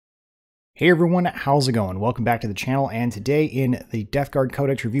Hey everyone, how's it going? Welcome back to the channel, and today in the Death Guard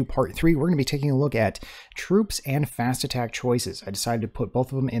Codex Review Part 3, we're going to be taking a look at troops and fast attack choices. I decided to put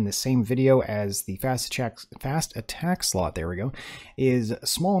both of them in the same video as the fast attack slot, there we go, is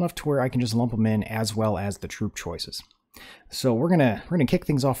small enough to where I can just lump them in as well as the troop choices. So we're gonna kick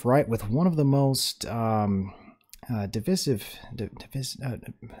things off right with one of the most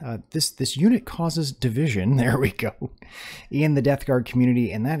this unit causes division, there we go, in the Death Guard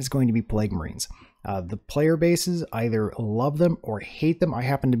community, and that is going to be Plague Marines. The player bases either love them or hate them. I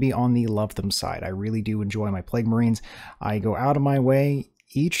happen to be on the love them side. I really do enjoy my Plague Marines. I go out of my way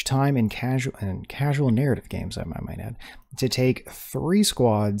each time in casual narrative games, I might add, to take 3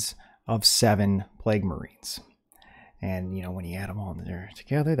 squads of 7 Plague Marines. And, you know, when you add them all there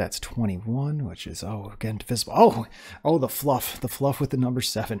together, that's 21, which is, oh, again, divisible. Oh, the fluff with the number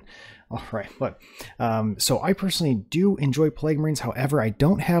 7. All right, but, so I personally do enjoy Plague Marines. However, I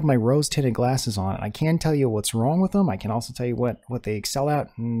don't have my rose-tinted glasses on. I can tell you what's wrong with them. I can also tell you what they excel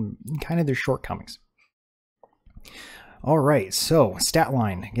at and kind of their shortcomings. All right, so stat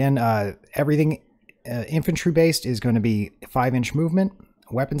line. Again, everything infantry-based is going to be 5-inch movement.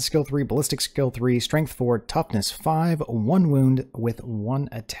 Weapon skill 3, ballistic skill 3, strength 4, toughness 5, 1 wound with 1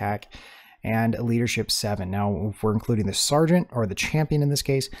 attack, and leadership 7. Now, if we're including the sergeant, or the champion in this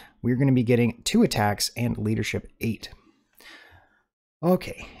case, we're going to be getting 2 attacks and leadership 8.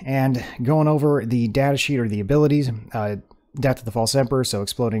 Okay, and going over the data sheet or the abilities, Death of the False Emperor, so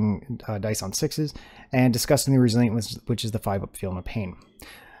exploding dice on 6s, and Disgustingly Resilient, which is the 5-up Feeling of Pain.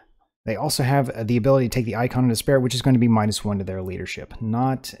 They also have the ability to take the Icon of Despair, which is going to be -1 to their leadership.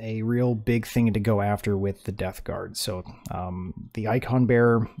 Not a real big thing to go after with the Death Guard. So the Icon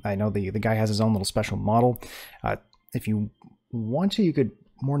Bearer, I know the guy has his own little special model. If you want to, you could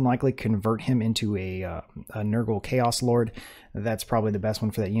more than likely convert him into a Nurgle Chaos Lord. That's probably the best one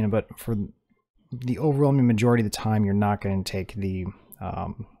for that unit, but for the overwhelming majority of the time, you're not going to take the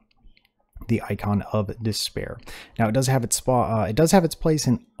Icon of Despair. Now, it does have its place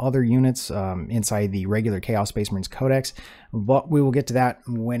in other units inside the regular Chaos Space Marines Codex, but we will get to that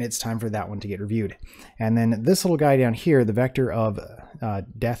when it's time for that one to get reviewed. And then this little guy down here, the Vector of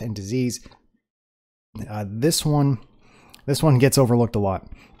Death and Disease, this one gets overlooked a lot.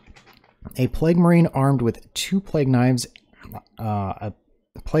 A Plague Marine armed with 2 Plague Knives, a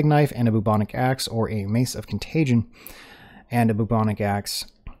Plague Knife and a Bubonic Axe, or a Mace of Contagion and a Bubonic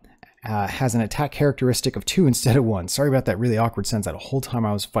Axe, has an attack characteristic of 2 instead of 1. Sorry about that really awkward sense. That whole time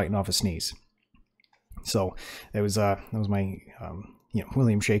I was fighting off a sneeze. So that was my you know,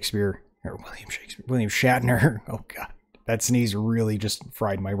 William Shatner. Oh god, that sneeze really just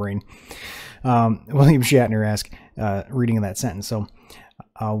fried my brain. William Shatner-esque reading of that sentence. So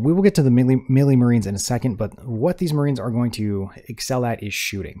we will get to the melee Marines in a second, but what these Marines are going to excel at is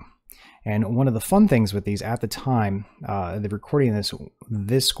shooting. And one of the fun things with these at the time, the recording of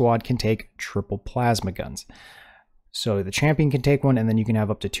this squad can take triple plasma guns. So the champion can take one, and then you can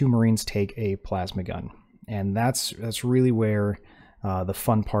have up to 2 Marines take a plasma gun. And that's really where the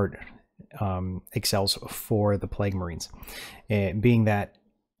fun part excels for the Plague Marines, being that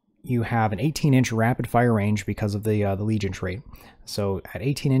you have an 18-inch rapid fire range because of the Legion trait. So at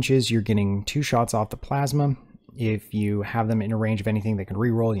 18 inches, you're getting 2 shots off the plasma. If you have them in a range of anything that can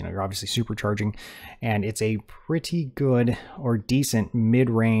reroll, you know, you're obviously supercharging, and it's a pretty good or decent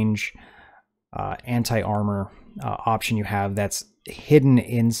mid-range anti-armor option you have that's hidden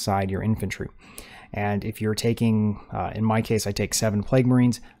inside your infantry. And if you're taking, in my case, I take 7 Plague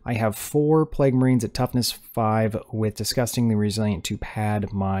Marines. I have 4 Plague Marines at toughness 5 with Disgustingly Resilient to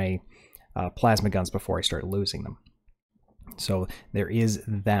pad my plasma guns before I start losing them. So there is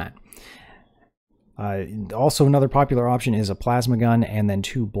that. Also, another popular option is a plasma gun and then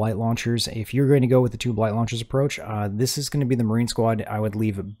 2 blight launchers. If you're going to go with the 2 blight launchers approach, this is going to be the Marine squad I would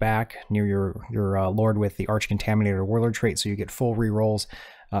leave back near your Lord with the Arch Contaminator Warlord trait, so you get full rerolls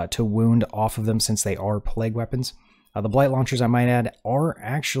to wound off of them since they are plague weapons. The blight launchers, I might add, are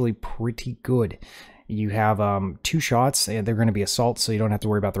actually pretty good. You have 2 shots. They're going to be assaults, so you don't have to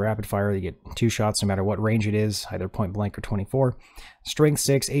worry about the rapid fire. You get 2 shots no matter what range it is, either point blank or 24. Strength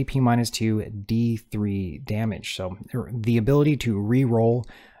 6, AP -2, D3 damage. So the ability to re-roll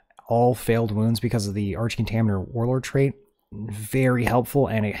all failed wounds because of the Arch Contaminator Warlord trait, very helpful,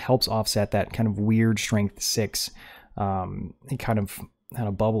 and it helps offset that kind of weird strength 6 kind of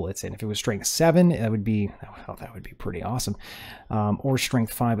bubble it's in. If it was strength 7, that would be pretty awesome, or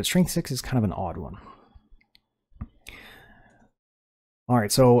strength 5, but strength 6 is kind of an odd one. All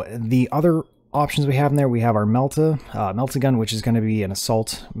right, so the other options we have in there, we have our Melta gun, which is going to be an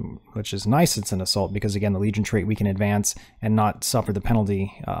assault, which is nice it's an assault because, again, the Legion trait, we can advance and not suffer the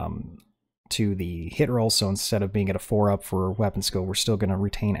penalty to the hit roll, so instead of being at a 4-up for weapon skill, we're still going to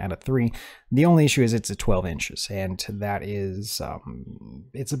retain at a 3. The only issue is it's at 12 inches, and that is,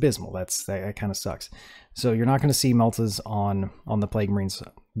 it's abysmal. That kind of sucks. So you're not going to see meltas on the Plague Marines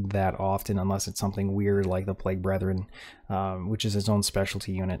that often, unless it's something weird like the Plague Brethren, which is its own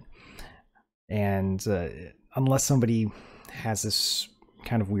specialty unit. And unless somebody has this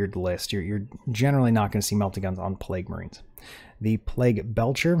kind of weird list, you're generally not going to see melta-guns on Plague Marines. The Plague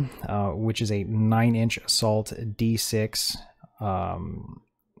Belcher, which is a 9-inch assault D6,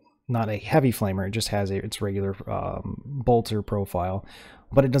 not a heavy flamer, it just has its regular bolter profile,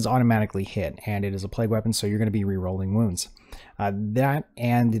 but it does automatically hit, and it is a plague weapon, so you're going to be re-rolling wounds. That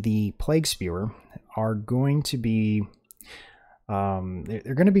and the Plague Spewer are going to be,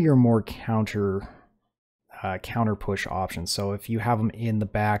 they're going to be your more counter push options. So if you have them in the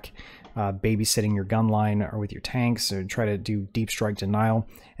back, babysitting your gun line or with your tanks, or try to do deep strike denial,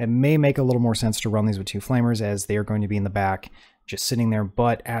 it may make a little more sense to run these with 2 flamers, as they are going to be in the back just sitting there.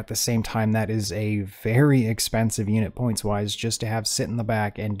 But at the same time, that is a very expensive unit points wise just to have sit in the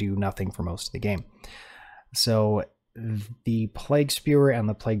back and do nothing for most of the game. So the Plague Spewer and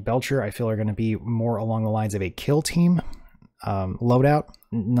the Plague Belcher, I feel, are going to be more along the lines of a kill team loadout,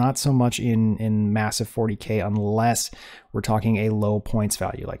 not so much in massive 40k, unless we're talking a low points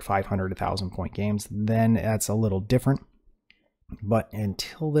value like 500 1,000 point games. Then that's a little different, but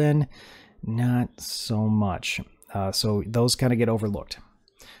until then, not so much. So those kind of get overlooked.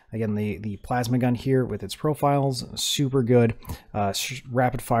 Again, the plasma gun here with its profiles, super good.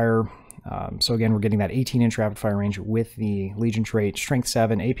 Rapid fire. So again, we're getting that 18-inch rapid fire range with the Legion trait, strength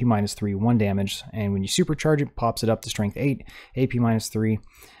 7, AP -3, 1 damage, and when you supercharge it, pops it up to strength 8, AP -3,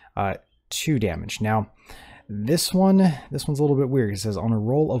 2 damage. Now, this one's a little bit weird. It says on a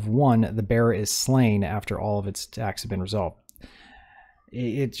roll of 1, the bearer is slain after all of its attacks have been resolved.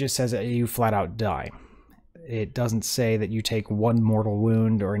 It just says that you flat out die. It doesn't say that you take 1 mortal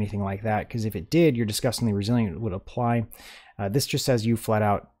wound or anything like that, because if it did, your disgustingly resilient would apply. This just says you flat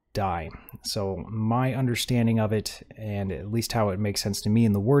out die. So my understanding of it, and at least how it makes sense to me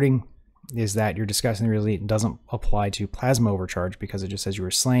in the wording, is that your disgustingly resilient doesn't apply to plasma overcharge, because it just says you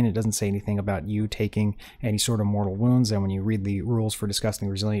were slain. It doesn't say anything about you taking any sort of mortal wounds. And when you read the rules for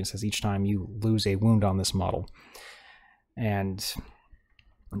disgustingly resilient, it says each time you lose a wound on this model. And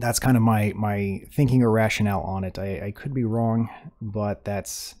that's kind of my thinking or rationale on it. I could be wrong, but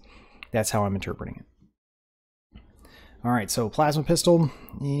that's how I'm interpreting it. All right, so plasma pistol,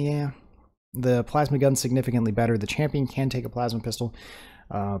 yeah, the plasma gun's significantly better. The champion can take a plasma pistol,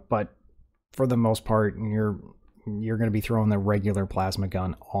 but for the most part, you're going to be throwing the regular plasma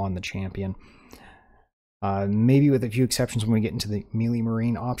gun on the champion. Maybe with a few exceptions when we get into the melee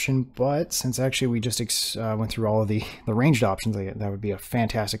marine option, but since actually we just went through all of the ranged options, that would be a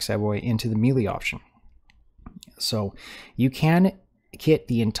fantastic segue into the melee option. So you can kit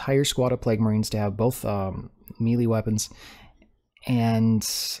the entire squad of Plague Marines to have both melee weapons, and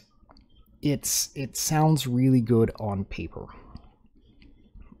it sounds really good on paper.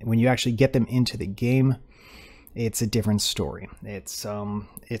 When you actually get them into the game, it's a different story. It's going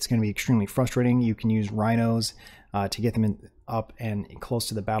to be extremely frustrating. You can use rhinos to get them up and close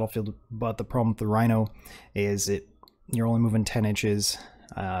to the battlefield, but the problem with the rhino is you're only moving 10 inches.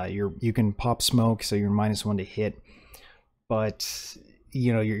 You can pop smoke, so you're -1 to hit, but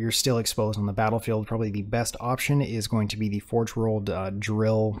you know, you're still exposed on the battlefield. Probably the best option is going to be the forge-rolled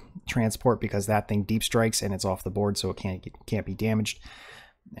drill transport, because that thing deep strikes and it's off the board, so it can't be damaged.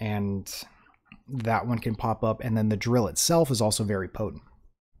 And that one can pop up, and then the drill itself is also very potent.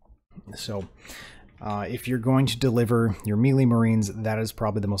 So if you're going to deliver your melee marines, that is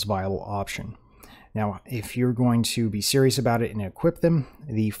probably the most viable option. Now, if you're going to be serious about it and equip them,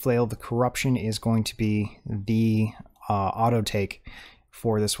 the Flail of the Corruption is going to be the auto take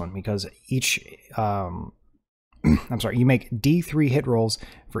for this one, because each I'm sorry, you make D3 hit rolls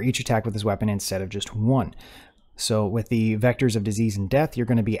for each attack with this weapon instead of just 1. So with the Vectors of Disease and Death, you're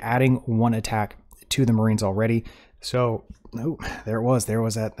going to be adding 1 attack to the Marines already. So, oh, there it was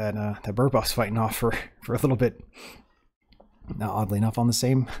that burp I was fighting off for a little bit. Now, oddly enough, on the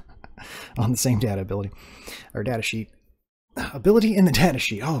same data ability or data sheet. Ability in the data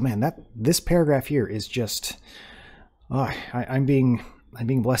sheet. Oh man, this paragraph here is just, oh, I'm being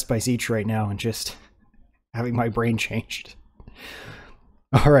blessed by Zeech right now and just having my brain changed.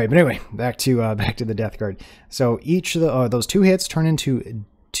 All right, but anyway, back to the Death Guard. So each of those 2 hits turn into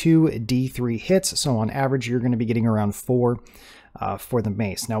 2 D3 hits. So on average, you're going to be getting around 4 for the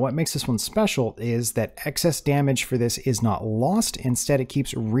mace. Now, what makes this one special is that excess damage for this is not lost. Instead, it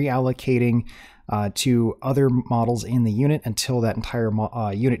keeps reallocating to other models in the unit until that entire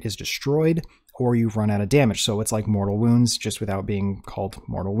unit is destroyed or you run out of damage. So it's like mortal wounds, just without being called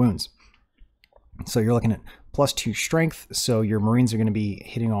mortal wounds. So you're looking at +2 strength, so your Marines are going to be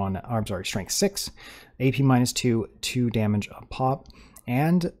hitting on, strength 6, AP -2, 2 damage a pop,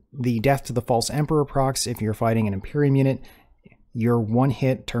 and the Death to the False Emperor procs. If you're fighting an Imperium unit, your one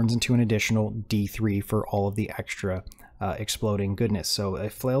hit turns into an additional D3 for all of the extra exploding goodness. So a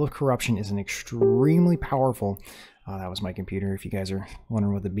Flail of Corruption is an extremely powerful, that was my computer. If you guys are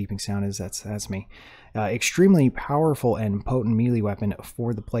wondering what the beeping sound is, that's me. Extremely powerful and potent melee weapon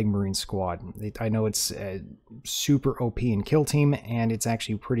for the Plague Marine squad. I know it's super OP in Kill Team, and it's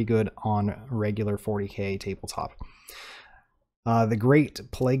actually pretty good on regular 40k tabletop. The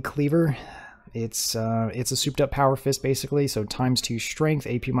Great Plague Cleaver, it's a souped up power fist basically, so ×2 strength,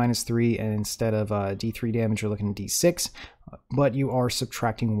 AP -3, and instead of D3 damage, you're looking at D6, but you are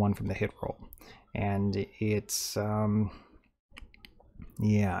subtracting 1 from the hit roll. And it's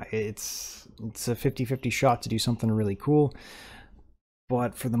yeah, it's a 50-50 shot to do something really cool,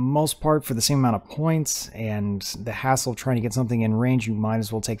 but for the most part, for the same amount of points and the hassle of trying to get something in range, you might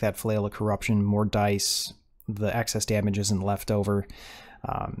as well take that Flail of Corruption. More dice, the excess damage isn't left over.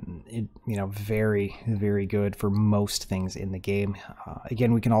 Very, very good for most things in the game.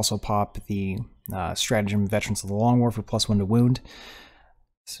 Again, we can also pop the Stratagem Veterans of the Long War for +1 to wound.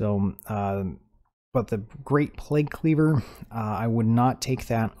 So but the Great Plague Cleaver, I would not take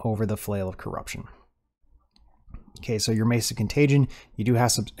that over the Flail of Corruption. Okay, so your Mace of Contagion, you do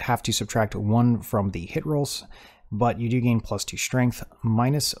have to subtract 1 from the hit rolls, but you do gain +2 strength,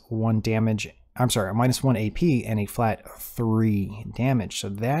 -1 damage, -1 AP, and a flat 3 damage. So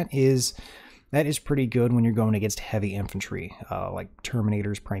that is pretty good when you're going against heavy infantry, like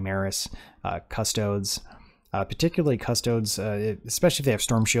Terminators, Primaris, Custodes. Particularly Custodes, especially if they have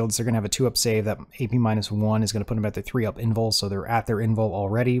Storm Shields, they're going to have a 2-up save. That AP -1 is going to put them at their 3-up invul, so they're at their invul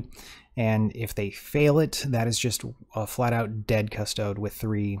already. And if they fail it, that is just a flat-out dead Custode with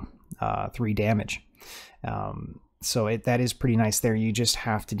 3 damage. So that is pretty nice there. You just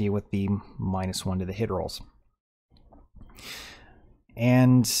have to deal with the -1 to the hit rolls.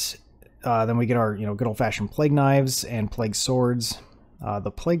 And then we get our good old-fashioned Plague Knives and Plague Swords.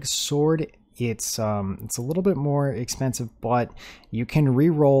 The Plague Sword, it's a little bit more expensive, but you can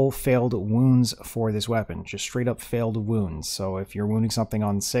re-roll failed wounds for this weapon, just straight up failed wounds. So if you're wounding something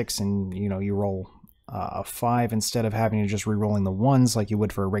on 6 and you roll a 5, instead of having to just re-rolling the 1s like you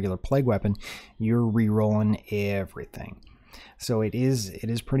would for a regular plague weapon, you're re-rolling everything. So it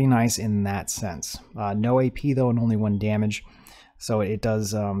is pretty nice in that sense. No AP though, and only 1 damage. So it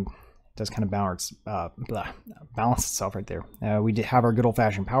does kind of balance itself right there. We did have our good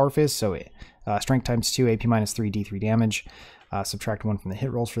old-fashioned Power Fist, so strength ×2, AP -3, D3 damage. Subtract 1 from the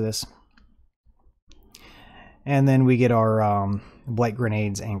hit rolls for this. And then we get our Blight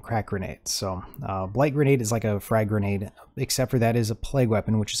Grenades and Crack Grenades. So Blight Grenade is like a frag grenade, except for that is a plague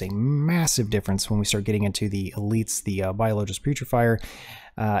weapon, which is a massive difference when we start getting into the elites, the Biologist Putrefier,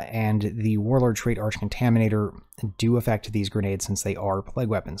 and the Warlord Trait Arch Contaminator do affect these grenades since they are plague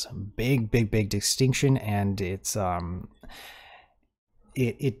weapons. Big distinction, and it's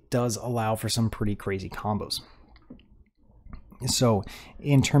it does allow for some pretty crazy combos. So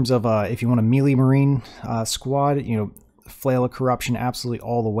in terms of if you want a melee Marine squad, Flail of Corruption absolutely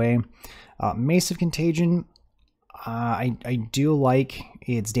all the way. Mace of Contagion, I do like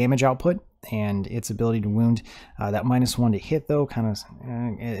its damage output and its ability to wound. That -1 to hit though, kind of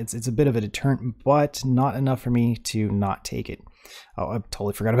it's a bit of a deterrent, but not enough for me to not take it. Oh, I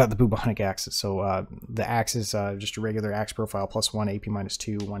totally forgot about the bubonic axis. So the axe is just a regular axe profile, +1 AP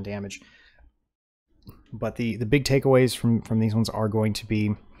 -2, 1 damage. But the big takeaways from these ones are going to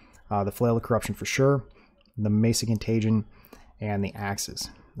be the Flail of Corruption for sure, the Mace of Contagion, and the axes,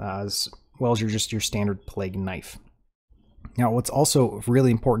 as well as your standard plague knife. Now, what's also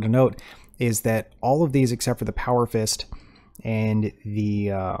really important to note is that all of these, except for the Power Fist and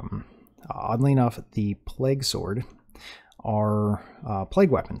the, oddly enough, the Plague Sword, are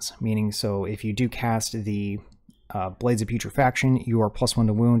plague weapons. Meaning, so if you do cast the Blades of Putrefaction, you are +1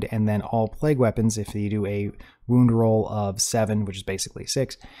 to wound, and then all plague weapons, if you do a wound roll of 7, which is basically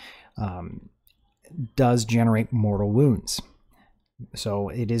 6, does generate mortal wounds. So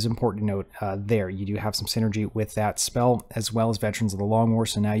it is important to note there, you do have some synergy with that spell, as well as Veterans of the Long War,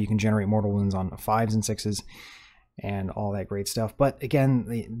 so now you can generate mortal wounds on 5s and 6s, and all that great stuff. But again,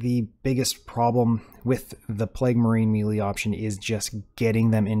 the biggest problem with the Plague Marine melee option is just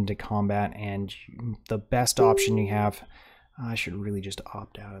getting them into combat, and the best option you have, I should really just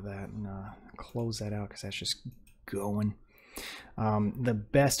opt out of that and close that out, because that's just going. The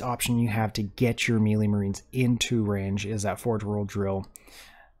best option you have to get your melee Marines into range is that Forge World drill,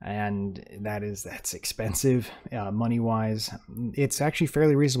 and that's expensive money wise. It's actually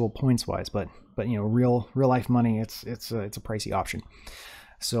fairly reasonable points wise, but you know, real life money, it's a pricey option.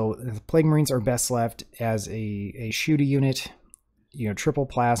 So the Plague Marines are best left as a shooty unit, you know, triple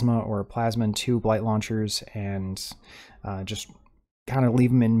plasma or plasma and 2 blight launchers, and just kind of leave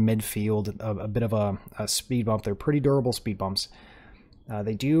them in midfield, a bit of a speed bump. They're pretty durable speed bumps.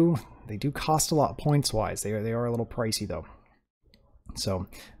 They do cost a lot points wise. They are a little pricey though. So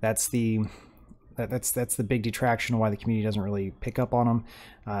that's the big detraction why the community doesn't really pick up on them,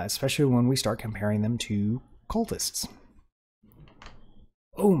 especially when we start comparing them to cultists.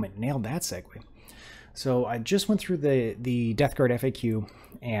 Oh man, nailed that segue. So I just went through the Death Guard FAQ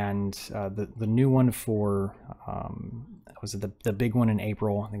and the new one for was it the big one in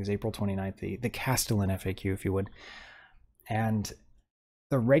April? I think it was April 29th, the Castellan FAQ, if you would. And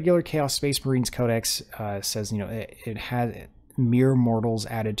the regular Chaos Space Marines Codex says, you know, it has mere mortals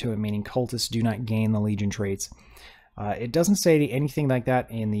added to it, meaning cultists do not gain the Legion traits. It doesn't say anything like that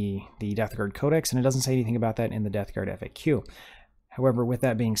in the Death Guard Codex, and it doesn't say anything about that in the Death Guard FAQ. However, with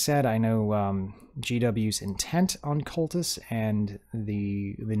that being said, I know GW's intent on cultists and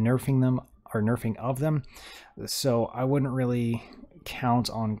the nerfing of them, so I wouldn't really count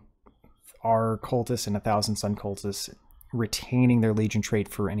on our cultists and 1,000 Sun cultists retaining their Legion trait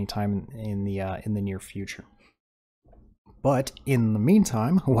for any time in the near future. But in the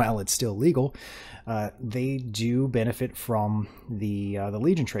meantime, while it's still legal, they do benefit from the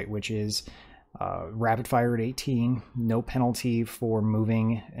Legion trait, which is rapid fire at 18, no penalty for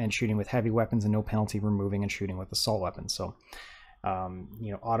moving and shooting with heavy weapons, and no penalty for moving and shooting with assault weapons. So,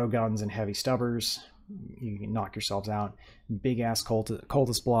 you know, auto guns and heavy stubbers, you can knock yourselves out. Big ass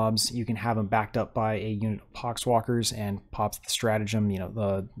cultist blobs, you can have them backed up by a unit of poxwalkers and pops the stratagem, you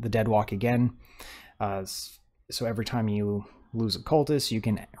know, the dead walk again. So every time you lose a cultist, you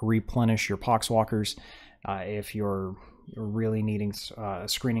can replenish your poxwalkers if you're really needing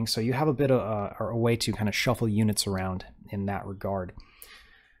screening. So you have a bit of a way to kind of shuffle units around in that regard.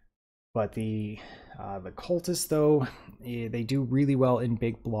 But the cultists, though, they do really well in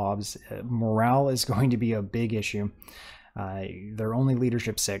big blobs. Morale is going to be a big issue. They're only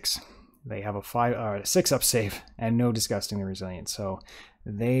leadership 6. They have a 6 up save and no disgustingly resilient. So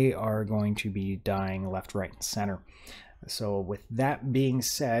they are going to be dying left, right, and center. So with that being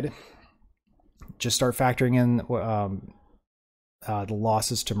said, just start factoring in the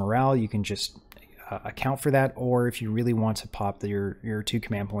losses to morale. You can just account for that, or if you really want to pop your 2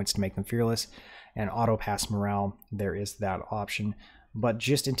 command points to make them fearless and auto pass morale, there is that option. But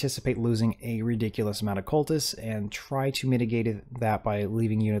just anticipate losing a ridiculous amount of cultists and try to mitigate that by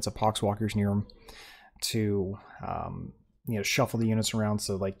leaving units of poxwalkers near them to you know, shuffle the units around.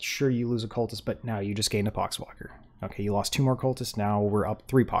 So like, sure, you lose a cultist, but now you just gained a poxwalker. Okay, you lost 2 more cultists, now we're up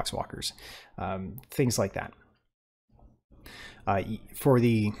 3 poxwalkers. Things like that. For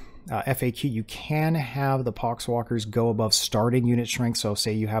the FAQ, you can have the poxwalkers go above starting unit strength. So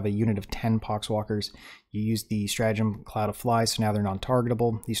say you have a unit of 10 poxwalkers, you use the stratagem Cloud of Flies, so now they're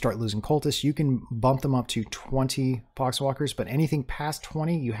non-targetable. You start losing cultists, you can bump them up to 20 poxwalkers, but anything past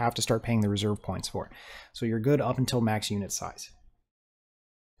 20 you have to start paying the reserve points for. So you're good up until max unit size.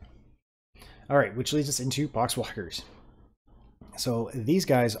 All right, which leads us into poxwalkers. So these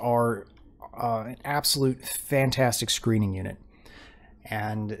guys are an absolute fantastic screening unit,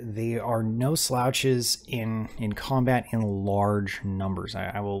 and they are no slouches in combat in large numbers.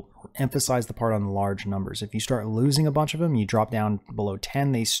 I will emphasize the part on the large numbers. If you start losing a bunch of them, you drop down below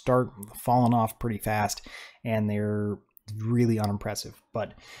 10, they start falling off pretty fast, and they're really unimpressive.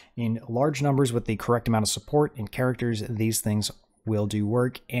 But in large numbers with the correct amount of support and characters, these things will do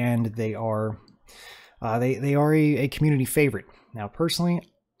work, and they are a community favorite. Now, personally,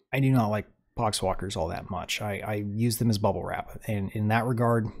 I do not like poxwalkers all that much. I use them as bubble wrap, and in that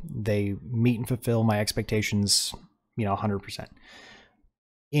regard, they meet and fulfill my expectations, you know, 100%.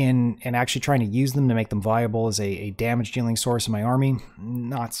 And actually trying to use them to make them viable as a damage dealing source in my army,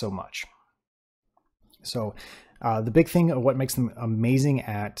 not so much. So the big thing of what makes them amazing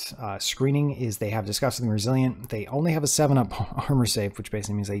at screening is they have disgustingly resilient. They only have a 7-up armor save, which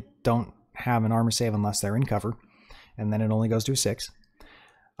basically means they don't have an armor save unless they're in cover, and then it only goes to a 6.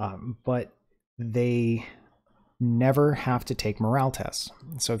 But they never have to take morale tests.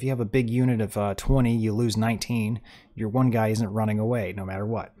 So if you have a big unit of 20, you lose 19, your one guy isn't running away no matter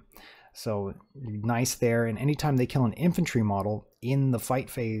what. So nice there. And anytime they kill an infantry model in the fight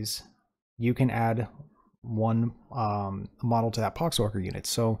phase, you can add one model to that poxwalker unit.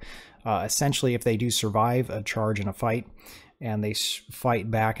 So Essentially, if they do survive a charge in a fight and they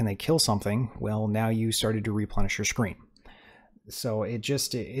fight back and they kill something, well, now you started to replenish your screen. So it's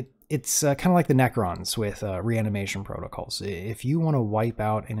kind of like the Necrons with reanimation protocols. If you want to wipe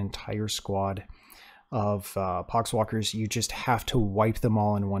out an entire squad of Poxwalkers, you just have to wipe them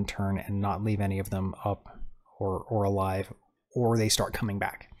all in one turn and not leave any of them up or alive, or they start coming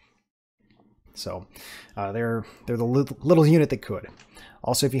back. So they're the little unit that could.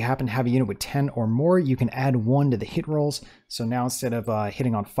 Also, if you happen to have a unit with 10 or more, you can add 1 to the hit rolls. So now instead of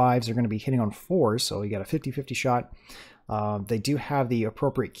hitting on 5s, they're going to be hitting on 4s. So you got a 50-50 shot. They do have the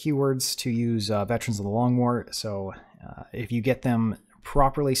appropriate keywords to use Veterans of the Long War. So if you get them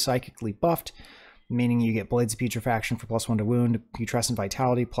properly psychically buffed, meaning you get Blades of Putrefaction for +1 to wound, Putrescent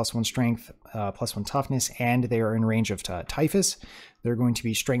Vitality, +1 strength, +1 toughness, and they are in range of Typhus, they're going to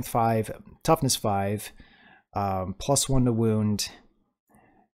be Strength 5, Toughness 5, +1 to wound,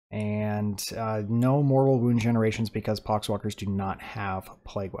 and no mortal wound generations because Poxwalkers do not have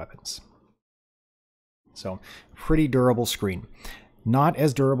plague weapons. So pretty durable screen. Not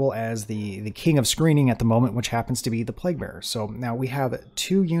as durable as the king of screening at the moment, which happens to be the Plague Bearer. So now we have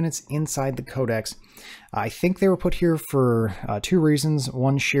 2 units inside the Codex. I think they were put here for 2 reasons.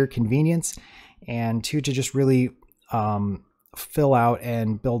 1, sheer convenience, and 2, to just really fill out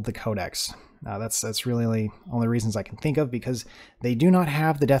and build the Codex. That's really the only reasons I can think of, because they do not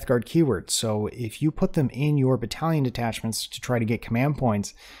have the Death Guard keywords. So if you put them in your battalion detachments to try to get command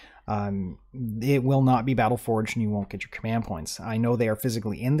points, it will not be battle forged and you won't get your command points. I know they are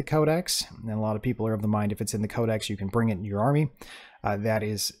physically in the Codex, and a lot of people are of the mind if it's in the Codex you can bring it in your army. That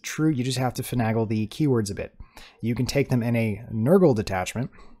is true. You just have to finagle the keywords a bit. You can take them in a Nurgle detachment,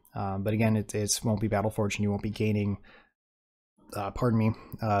 but again, it won't be battle forged and you won't be gaining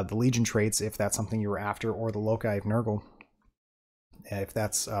the Legion traits if that's something you're after, or the Loci of Nurgle if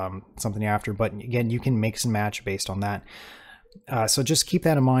that's something you're after. But again, you can mix and match based on that. So just keep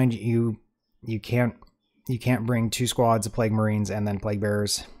that in mind. You can't bring 2 squads of Plague Marines and then Plague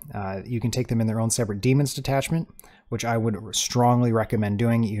Bearers. You can take them in their own separate Demons detachment, which I would strongly recommend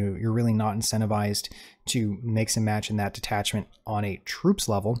doing. You're really not incentivized to mix and match in that detachment on a troops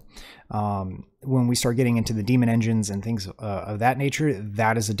level. When we start getting into the Demon engines and things of that nature,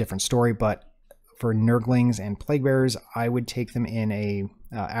 that is a different story. But for Nurglings and Plague Bearers, I would take them in a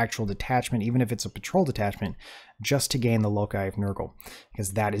actual detachment, even if it's a patrol detachment, just to gain the Loci of Nurgle,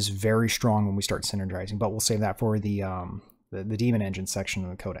 because that is very strong when we start synergizing. But we'll save that for the Demon engine section of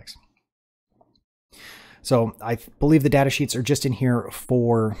the Codex. So I believe the data sheets are just in here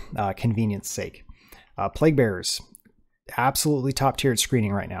for convenience sake. Plague Bearers, absolutely top tiered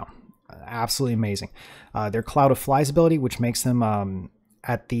screening right now. Absolutely amazing. Their Cloud of Flies ability, which makes them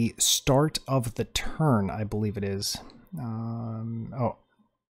at the start of the turn, I believe it is.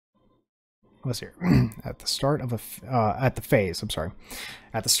 What's here? At the start of at the phase, I'm sorry.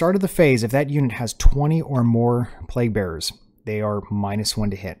 At the start of the phase, if that unit has 20 or more Plague Bearers, they are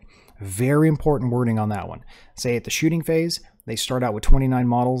 -1 to hit. Very important wording on that one. Say at the shooting phase, they start out with 29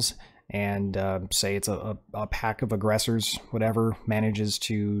 models, and say it's a pack of aggressors, whatever, manages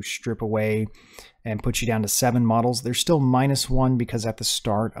to strip away and put you down to 7 models. They're still -1 because at the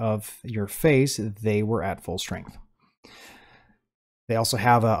start of your phase, they were at full strength. They also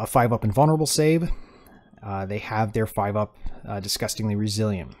have a 5-up invulnerable save. They have their 5-up disgustingly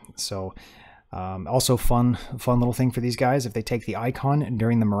resilient. So also fun little thing for these guys. If they take the icon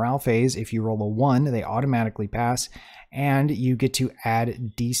during the morale phase, if you roll a 1, they automatically pass, and you get to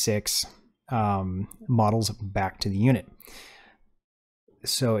add D6 models back to the unit.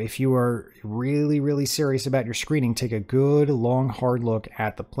 So if you are really serious about your screening, take a good long hard look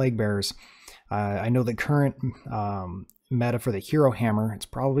at the Plague Bearers. I know the current meta for the Hero Hammer, it's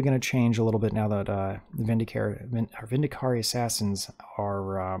probably going to change a little bit now that the Vindicari Assassins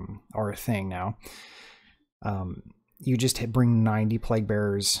are a thing now. You just bring 90 Plague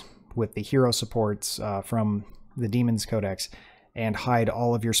Bearers with the hero supports from the Demons Codex and hide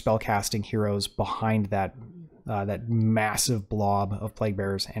all of your spellcasting heroes behind that massive blob of Plague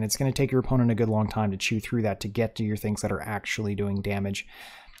Bearers, and it's going to take your opponent a good long time to chew through that to get to your things that are actually doing damage.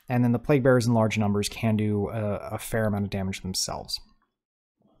 And then the Plague Bearers in large numbers can do a fair amount of damage themselves.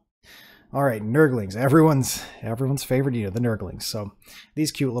 All right, Nurglings, everyone's favorite unit, the Nurglings. So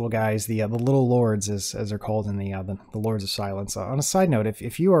these cute little guys, the little lords, as they're called in the Lords of Silence. On a side note,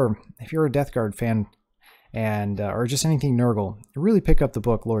 if you're a Death Guard fan and or just anything Nurgle, really pick up the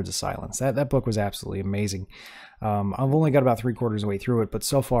book Lords of Silence. That book was absolutely amazing. I've only got about 3/4 of the way through it, but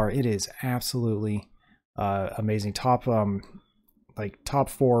so far it is absolutely amazing. Top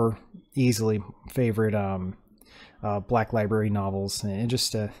 4 easily favorite Black Library novels, and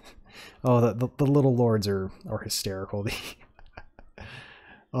just Oh, the little lords are hysterical.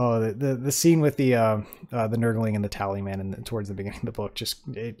 The scene with the Nurgling and the Tallyman and towards the beginning of the book, just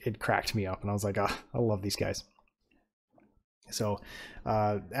it cracked me up, and I was like, I love these guys. So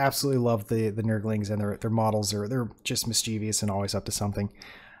absolutely love the Nurglings, and their models they're just mischievous and always up to something.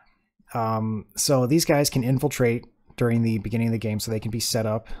 So these guys can infiltrate during the beginning of the game, so they can be set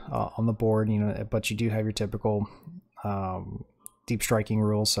up on the board, you know, but you do have your typical deep striking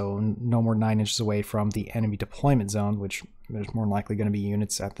rules, so no more 9 inches away from the enemy deployment zone, which there's more than likely going to be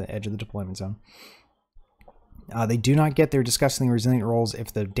units at the edge of the deployment zone. They do not get their disgustingly resilient rolls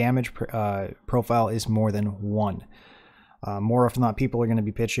if the damage profile is more than 1. More often than not, people are going to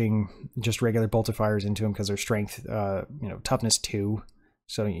be pitching just regular bolter fires into them because their strength, toughness 2,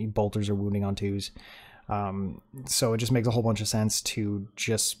 so bolters are wounding on 2s. So it just makes a whole bunch of sense to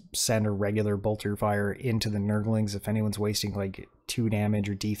just send a regular bolter fire into the Nurglings. If anyone's wasting like 2 damage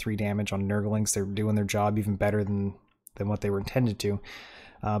or D3 damage on Nurglings, they're doing their job even better than what they were intended to.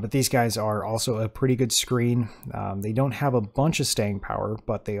 But these guys are also a pretty good screen. They don't have a bunch of staying power,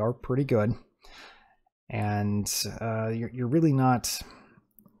 but they are pretty good. And you're really not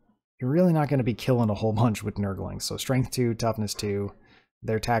going to be killing a whole bunch with Nurglings. So strength 2, toughness 2,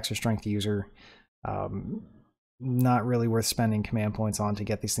 their attacks are strength user. Not really worth spending command points on to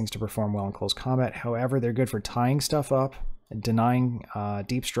get these things to perform well in close combat. However, they're good for tying stuff up, denying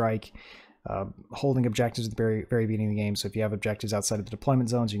deep strike, holding objectives at the very beginning of the game. So if you have objectives outside of the deployment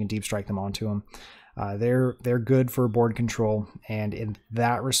zones, you can deep strike them onto them. They're good for board control, and in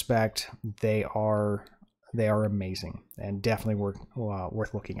that respect, they are amazing and definitely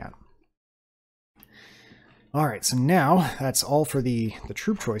worth looking at. All right, so now that's all for the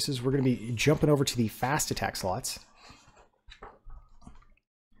troop choices. We're going to be jumping over to the fast attack slots.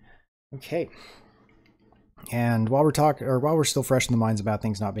 Okay. And while we're still fresh in the minds about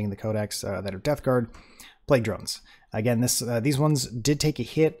things not being in the Codex that are Death Guard, Plague Drones. Again, these ones did take a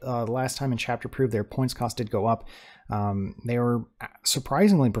hit last time in Chapter Proof. Their points cost did go up. They were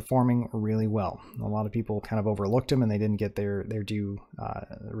surprisingly performing really well. A lot of people kind of overlooked them, and they didn't get their due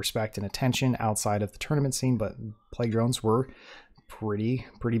respect and attention outside of the tournament scene, but Plague Drones were pretty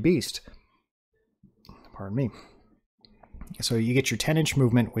beast. Pardon me. So you get your 10-inch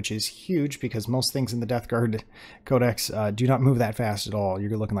movement, which is huge because most things in the Death Guard Codex do not move that fast at all.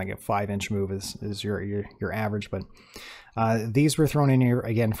 You're looking like a 5-inch move is your average, but these were thrown in here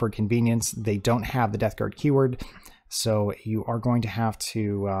again for convenience. They don't have the Death Guard keyword, so you are going to have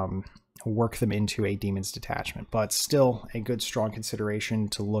to work them into a Demon's Detachment, but still a good strong consideration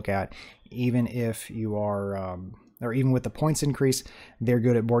to look at, even if you are, or even with the points increase. They're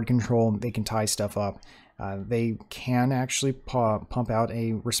good at board control. They can tie stuff up. They can actually pump out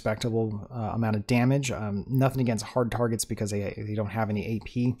a respectable amount of damage. Nothing against hard targets because they don't have any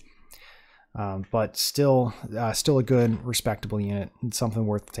AP, but still a good, respectable unit. It's something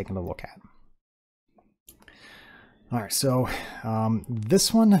worth taking a look at. All right, so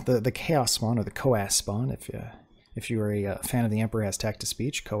this one, the Chaos Spawn, or the Coas Spawn, if you are a fan of the Emperor Has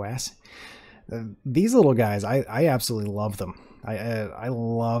Text-to-Speech, Coas. These little guys, I absolutely love them. I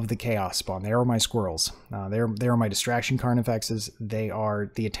love the Chaos Spawn. They are my squirrels. They are my distraction Carnifexes. They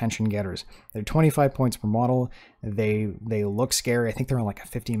are the attention getters. They're 25 points per model. They look scary. I think they're on like a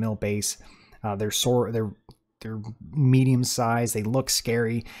 50 mil base. They're medium size. They look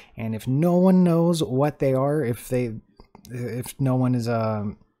scary. And if no one knows what they are, if no one is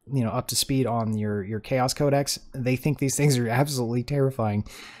up to speed on your Chaos Codex, they think these things are absolutely terrifying.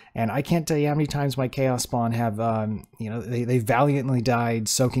 And I can't tell you how many times my Chaos Spawn have, they valiantly died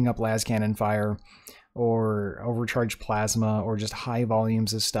soaking up las cannon fire, or overcharged plasma, or just high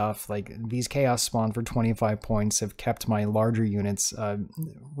volumes of stuff. Like, these Chaos Spawn for 25 points have kept my larger units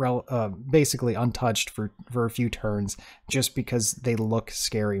basically untouched for a few turns, just because they look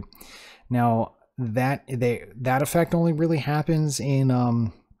scary. Now, that effect only really happens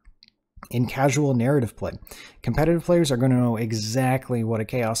in casual narrative play. Competitive players are going to know exactly what a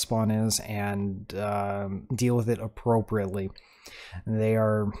Chaos Spawn is and deal with it appropriately. They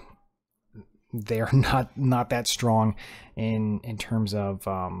are not that strong in terms of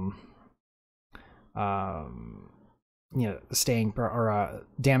staying or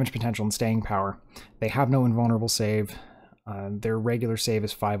damage potential and staying power. They have no invulnerable save. Their regular save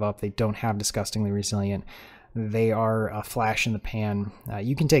is 5 up. They don't have disgustingly resilient. They are a flash in the pan.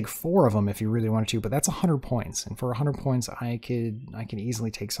 You can take 4 of them if you really wanted to, but that's 100 points. And for 100 points, I could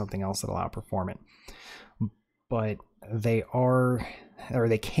easily take something else that'll outperform it. But they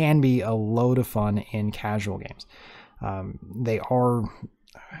can be a load of fun in casual games. They are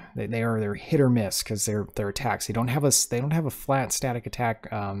they're hit or miss because they're attacks. They don't have a flat static attack.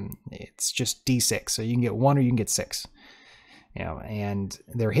 It's just D6, so you can get 1 or you can get 6. You know, and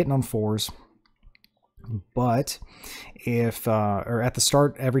they're hitting on 4s. But if or at the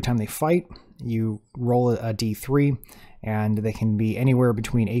start, every time they fight, you roll a D3, and they can be anywhere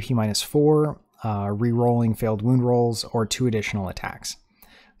between AP -4, re-rolling failed wound rolls, or 2 additional attacks.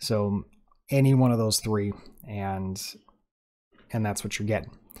 So any one of those 3, and that's what you're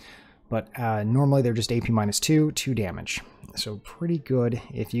getting. But normally they're just AP -2, 2 damage. So pretty good.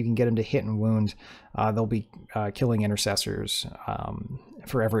 If you can get them to hit and wound, they'll be killing intercessors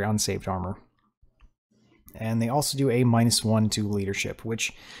for every unsaved armor. And they also do a -1 to leadership,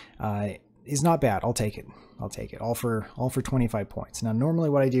 which is not bad. I'll take it. I'll take it. All for 25 points. Now, normally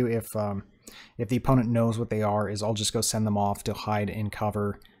what I do if the opponent knows what they are is I'll just go send them off to hide in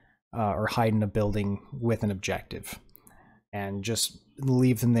cover or hide in a building with an objective, and just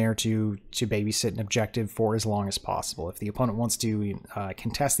leave them there to babysit an objective for as long as possible. If the opponent wants to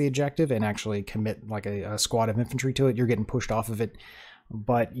contest the objective and actually commit like a squad of infantry to it, you're getting pushed off of it.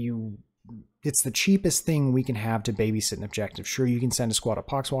 But it's the cheapest thing we can have to babysit an objective. Sure, you can send a squad of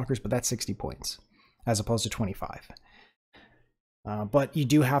poxwalkers, but that's 60 points as opposed to 25. But you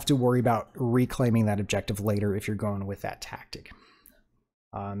do have to worry about reclaiming that objective later if you're going with that tactic.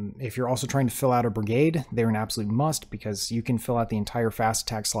 If you're also trying to fill out a brigade, they're an absolute must because you can fill out the entire fast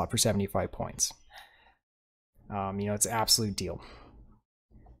attack slot for 75 points. You know, it's an absolute deal.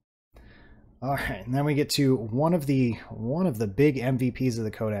 All right, and then we get to one of the big MVPs of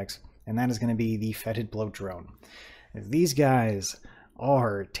the Codex, and that is going to be the Fetid Bloat Drone. These guys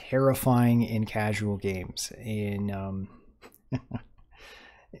are terrifying in casual games.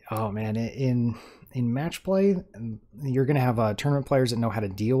 Oh man, in match play, you're going to have tournament players that know how to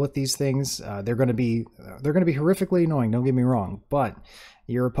deal with these things. They're going to be horrifically annoying. Don't get me wrong, but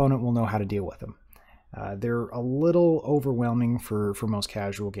your opponent will know how to deal with them. They're a little overwhelming for most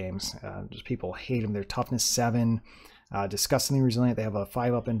casual games. Just people hate them. They're toughness 7, disgustingly resilient. They have a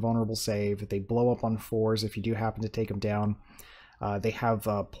 5-up invulnerable save. They blow up on 4s if you do happen to take them down. They have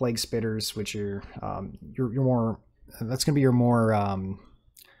plague spitters, which are your more. That's going to be your more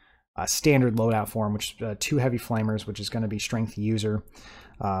standard loadout form, which 2 heavy flamers, which is going to be strength user.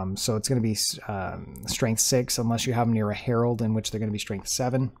 So it's going to be strength 6 unless you have them near a herald, in which they're going to be strength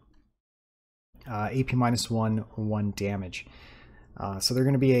 7. AP -1, 1 damage. So they're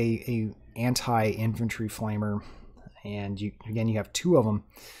going to be a anti-infantry flamer, and you have 2 of them.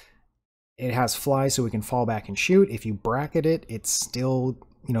 It has fly, so we can fall back and shoot. If you bracket it, it's still,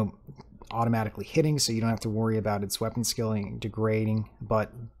 you know, automatically hitting, so you don't have to worry about its weapon skilling degrading,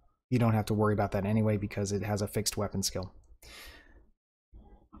 but you don't have to worry about that anyway because it has a fixed weapon skill.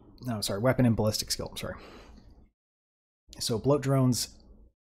 No, sorry, weapon and ballistic skill, sorry. So bloat drones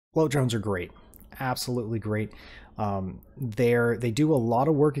are great. Absolutely great. They do a lot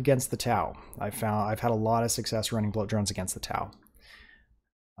of work against the Tau. I've had a lot of success running bloat drones against the Tau.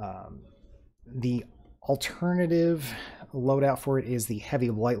 The alternative loadout for it is the heavy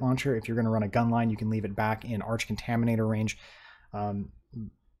light launcher. If you're going to run a gun line, you can leave it back in Arch Contaminator range.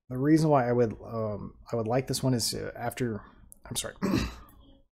 The reason why I would like this one is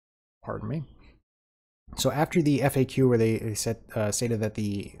pardon me. So after the FAQ where they stated that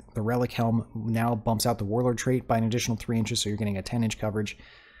the Relic Helm now bumps out the Warlord trait by an additional 3 inches, so you're getting a 10-inch coverage.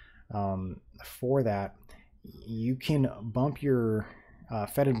 For that, you can bump your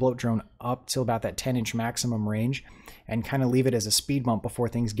Fetid Bloat Drone up till about that 10-inch maximum range and kind of leave it as a speed bump before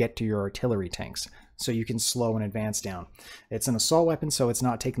things get to your artillery tanks, so you can slow and advance down. It's an assault weapon, so it's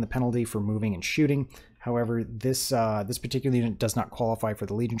not taking the penalty for moving and shooting. However, this particular unit does not qualify for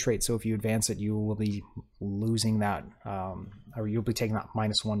the Legion trait, so if you advance it, you will be losing that, or you'll be taking that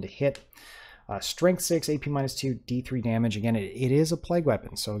 -1 to hit. Strength 6, AP -2, D3 damage. Again, it is a plague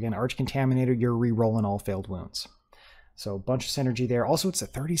weapon, so again, Arch Contaminator, you're re-rolling all failed wounds. So a bunch of synergy there. Also, it's a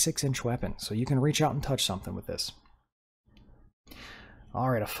 36-inch weapon, so you can reach out and touch something with this. All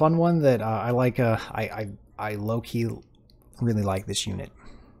right, a fun one that I like. I low-key really like this unit.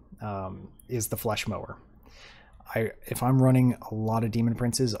 Is the Flesh Mower. If I'm running a lot of Demon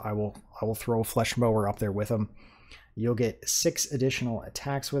Princes, I will throw a Flesh Mower up there with them. You'll get 6 additional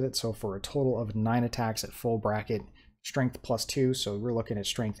attacks with it, so for a total of 9 attacks at full bracket, strength +2, so we're looking at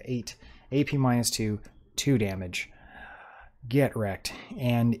strength 8, AP -2, 2 damage. Get wrecked.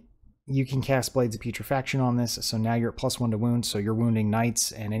 And you can cast Blades of Putrefaction on this, so now you're at +1 to wound, so you're wounding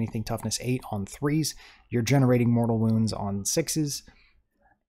knights and anything toughness 8 on 3s. You're generating mortal wounds on 6s.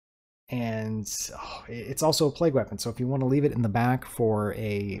 And it's also a plague weapon, so if you want to leave it in the back for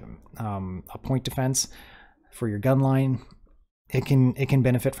a point defense for your gun line, it can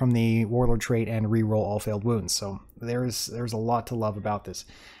benefit from the Warlord trait and reroll all failed wounds. So there's a lot to love about this.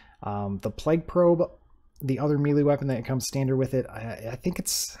 The Plague Probe, the other melee weapon that comes standard with it, I think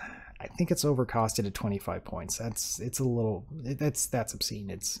it's overcosted at 25 points. That's obscene.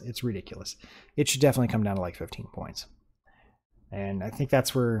 It's ridiculous. It should definitely come down to like 15 points. And I think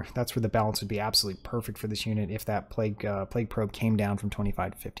that's where the balance would be absolutely perfect for this unit if that Plague Probe came down from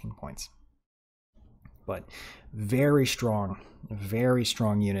 25 to 15 points. But very strong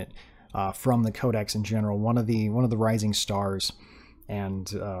unit from the Codex in general. One of the rising stars, and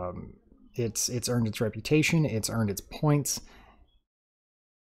it's earned its reputation. It's earned its points.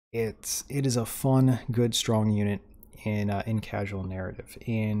 It is a fun, good, strong unit in casual narrative.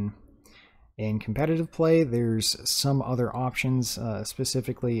 In competitive play, there's some other options,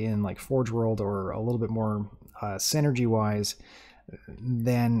 specifically in like Forge World, or a little bit more synergy-wise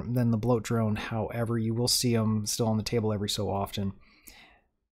than the Bloat Drone. However, you will see them still on the table every so often.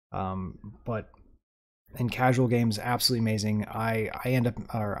 But in casual games, absolutely amazing. I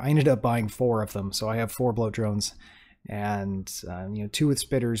ended up buying 4 of them, so I have 4 Bloat Drones, and 2 with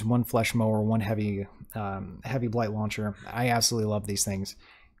spitters, 1 flesh mower, 1 heavy blight launcher. I absolutely love these things.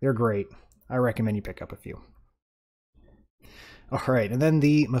 They're great. I recommend you pick up a few. All right, and then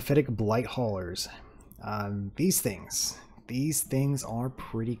the Mephitic Blight Haulers. These things are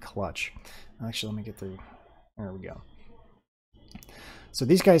pretty clutch. Actually, let me get through. There we go. So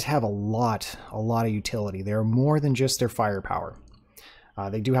these guys have a lot of utility. They're more than just their firepower.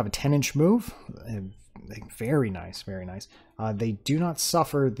 They do have a 10-inch move. Very nice, very nice. They do not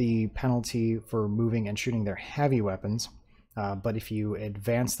suffer the penalty for moving and shooting their heavy weapons. But if you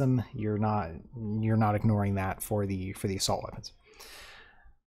advance them, you're not ignoring that for the assault weapons.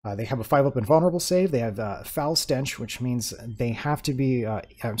 They have a 5-up invulnerable save. They have foul stench, which means they have to be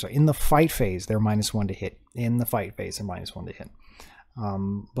in the fight phase. They're -1 to hit. In the fight phase, they're -1 to hit.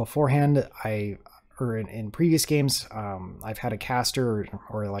 Beforehand, in previous games, I've had a caster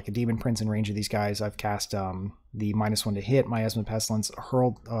or like a demon prince in range of these guys. I've cast the -1 to hit miasma pestilence,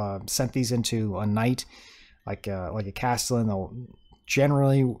 sent these into a knight. Like a Castellan. They'll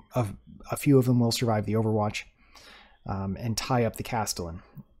generally a few of them will survive the Overwatch, and tie up the Castellan.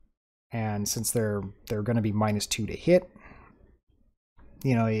 And since they're going to be -2 to hit,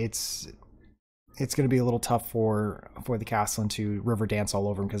 it's going to be a little tough for the Castellan to river dance all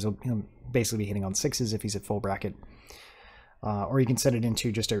over him, because he'll basically be hitting on 6s if he's at full bracket. Or you can set it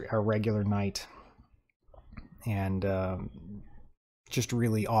into just a regular knight, and just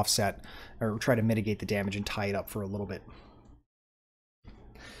really offset or try to mitigate the damage and tie it up for a little bit.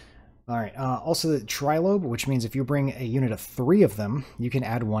 All right, also the Trilobe, which means if you bring a unit of 3 of them, you can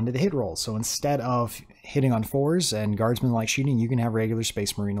add 1 to the hit roll. So instead of hitting on 4s and guardsman-like shooting, you can have regular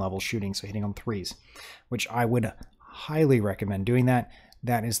Space Marine level shooting, so hitting on 3s, which I would highly recommend doing that.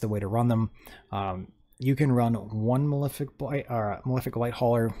 That is the way to run them. You can run 1 Malefic Blight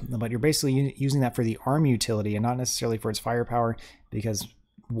Hauler, but you're basically using that for the arm utility and not necessarily for its firepower, because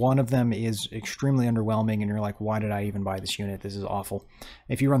one of them is extremely underwhelming and you're like, why did I even buy this unit? This is awful.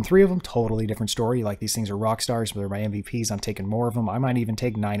 If you run 3 of them, totally different story. Like, these things are rock stars, but they're my MVPs. I'm taking more of them. I might even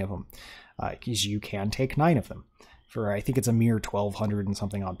take 9 of them, because you can take 9 of them for, I think it's a mere 1,200 and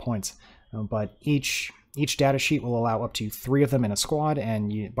something odd points. But each data sheet will allow up to 3 of them in a squad,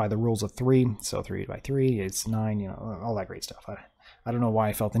 and by the rules of 3, so 3 by 3, it's 9, all that great stuff. I don't know why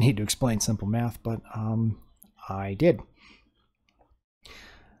I felt the need to explain simple math, but I did.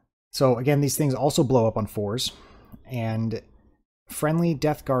 So again, these things also blow up on 4s, and friendly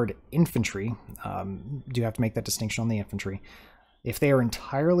Death Guard infantry, do have to make that distinction on the infantry. If they are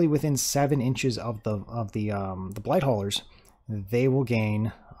entirely within 7 inches of the Blight Haulers, they will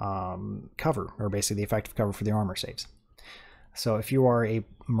gain cover, or basically the effective cover for the armor saves. So if you are a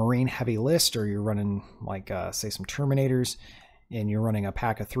Marine heavy list, or you're running like say some Terminators, and you're running a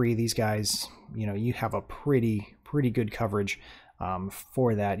pack of 3, these guys, you have a pretty good coverage.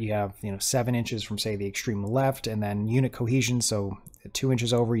 For that, you have 7 inches from, say, the extreme left, and then unit cohesion. So 2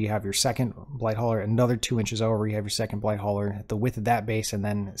 inches over, you have your second Blight Hauler. Another 2 inches over, you have your second Blight Hauler at the width of that base, and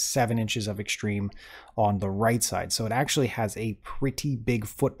then 7 inches of extreme on the right side. So it actually has a pretty big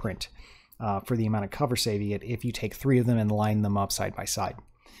footprint for the amount of cover save you get if you take 3 of them and line them up side by side.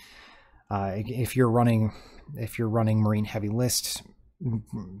 If you're running Marine heavy lists,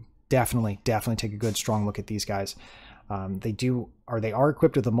 definitely take a good strong look at these guys. They are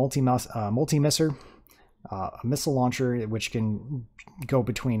equipped with a multi-misser, a missile launcher, which can go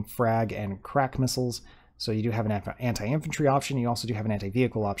between frag and crack missiles. So you do have an anti-infantry option. You also do have an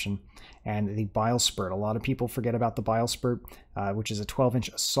anti-vehicle option. And the Bile Spurt. A lot of people forget about the Bile Spurt, which is a 12-inch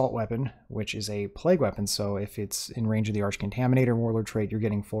assault weapon, which is a plague weapon. So if it's in range of the Arch Contaminator Warlord trait, you're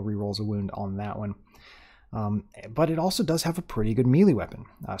getting full rerolls of wound on that one. But it also does have a pretty good melee weapon.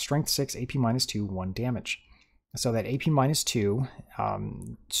 Strength 6, AP -2, 1 damage. So that AP -2,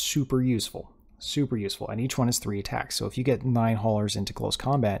 super useful. Super useful, and each one is 3 attacks. So if you get 9 haulers into close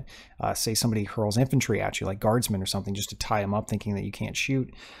combat, say somebody hurls infantry at you, like guardsmen or something, just to tie them up thinking that you can't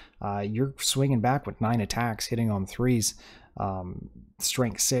shoot, you're swinging back with 9 attacks, hitting on 3s.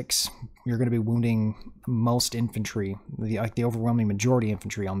 Strength 6, you're going to be wounding most infantry, the overwhelming majority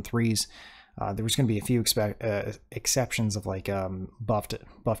infantry on 3s. There was going to be a few exceptions of like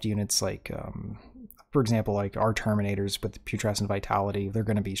buffed units, like for example, like our Terminators with Putrescent Vitality, they're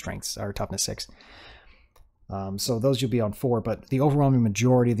going to be strengths or toughness 6. So those you'll be on 4, but the overwhelming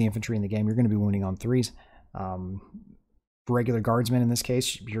majority of the infantry in the game, you're going to be wounding on 3s. Regular guardsmen in this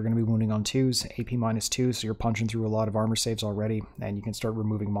case, you're going to be wounding on 2s, AP -2, so you're punching through a lot of armor saves already, and you can start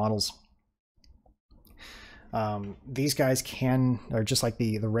removing models. These guys can, or just like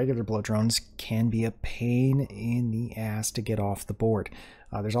the regular blow drones, can be a pain in the ass to get off the board.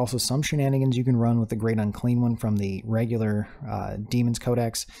 There's also some shenanigans you can run with the Great Unclean One from the regular Demons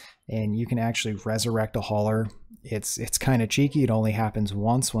Codex, and you can actually resurrect a hauler. It's kind of cheeky. It only happens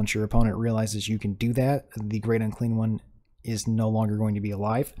once. Once your opponent realizes you can do that, the Great Unclean One is no longer going to be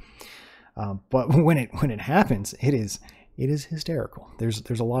alive. But when it happens, it is hysterical.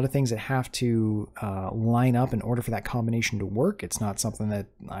 There's a lot of things that have to line up in order for that combination to work. It's not something that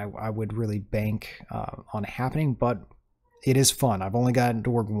I would really bank on happening, but it is fun. I've only gotten to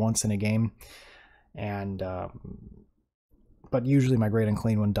work once in a game, and but usually my Great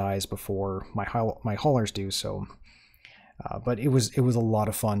Unclean One dies before my haulers do. So, but it was a lot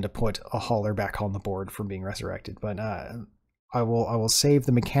of fun to put a hauler back on the board from being resurrected. But I will save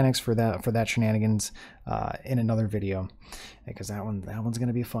the mechanics for that shenanigans in another video, because that one's going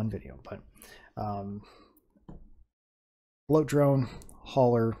to be a fun video. But float drone,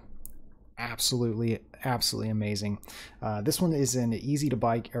 hauler, absolutely amazing. This one is an easy to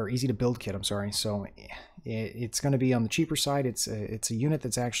buy or easy to build kit. I'm sorry, so it's going to be on the cheaper side. It's a unit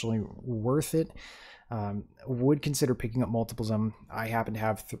that's actually worth it. Would consider picking up multiples of them. I happen to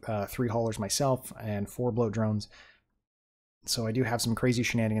have 3 haulers myself and 4 bloat drones. So I do have some crazy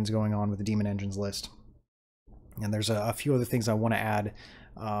shenanigans going on with the Demon Engines list. And there's a few other things I want to add.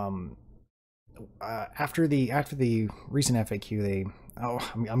 After the recent FAQ,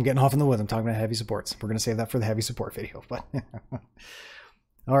 I'm getting off in the woods. I'm talking about heavy supports. We're going to save that for the heavy support video. But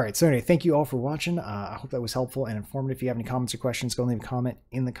all right, so anyway, thank you all for watching. I hope that was helpful and informative. If you have any comments or questions, go leave a comment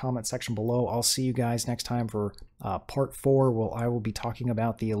in the comment section below. I'll see you guys next time for part 4, where I will be talking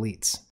about the elites.